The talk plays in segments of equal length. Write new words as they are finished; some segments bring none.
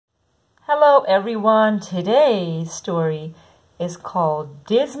Hello everyone, today's story is called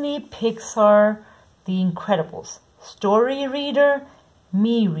Disney Pixar The Incredibles. Story reader,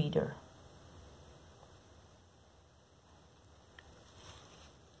 me reader.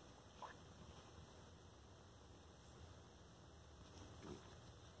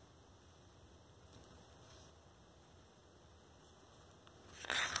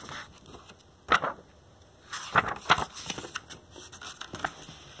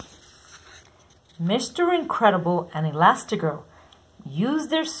 Mr. Incredible and Elastigirl use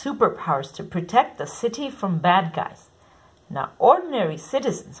their superpowers to protect the city from bad guys. Now, ordinary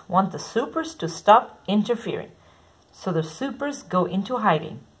citizens want the supers to stop interfering, so the supers go into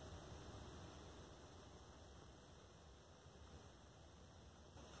hiding.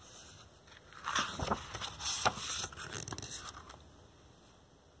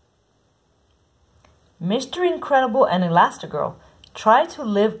 Mr. Incredible and Elastigirl try to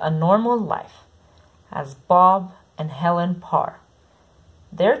live a normal life as Bob and Helen Parr.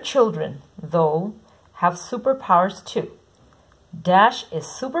 Their children, though, have superpowers too. Dash is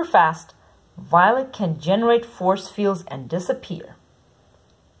super fast, Violet can generate force fields and disappear.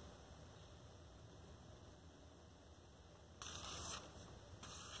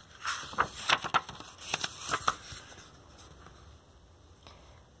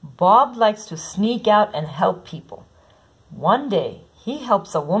 Bob likes to sneak out and help people. One day, he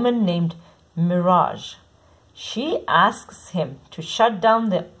helps a woman named Mirage. She asks him to shut down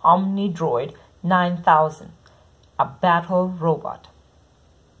the Omnidroid 9000, a battle robot.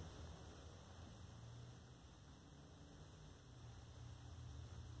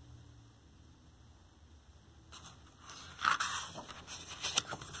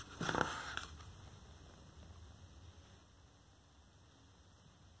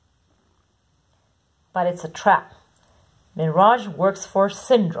 But it's a trap. Mirage works for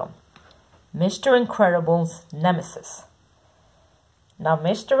Syndrome, Mr. Incredible's nemesis. Now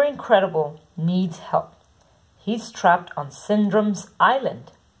Mr. Incredible needs help. He's trapped on Syndrome's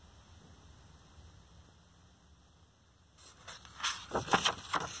island.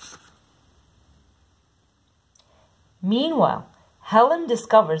 Meanwhile, Helen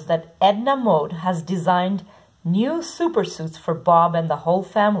discovers that Edna Mode has designed new supersuits for Bob and the whole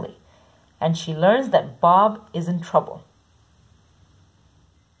family, and she learns that Bob is in trouble.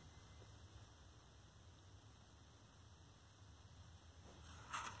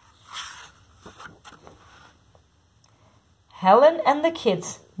 Helen and the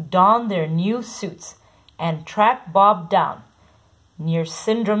kids don their new suits and track Bob down near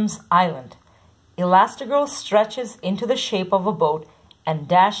Syndrome's island. Elastigirl stretches into the shape of a boat and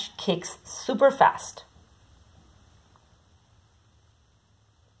Dash kicks super fast.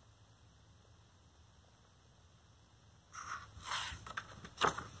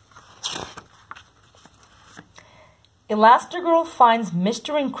 Elastigirl finds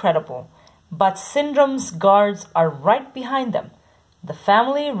Mr. Incredible, but Syndrome's guards are right behind them. The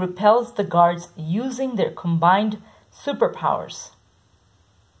family repels the guards using their combined superpowers.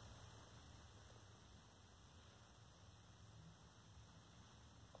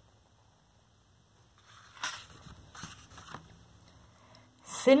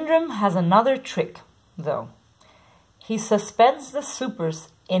 Syndrome has another trick, though. He suspends the supers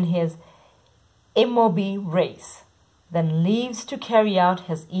in his Immobi race, then leaves to carry out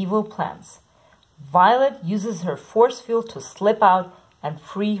his evil plans. Violet uses her force field to slip out and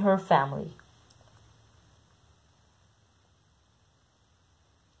free her family.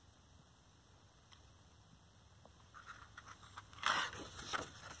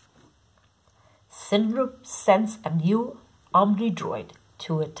 Syndrome sends a new Omnidroid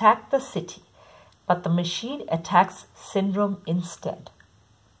to attack the city, but the machine attacks Syndrome instead.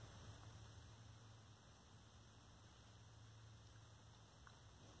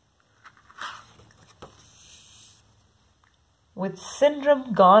 With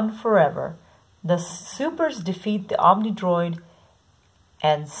Syndrome gone forever, the supers defeat the Omnidroid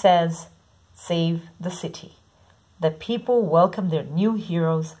and says, "Save the city." The people welcome their new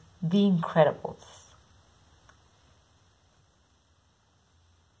heroes, the Incredibles.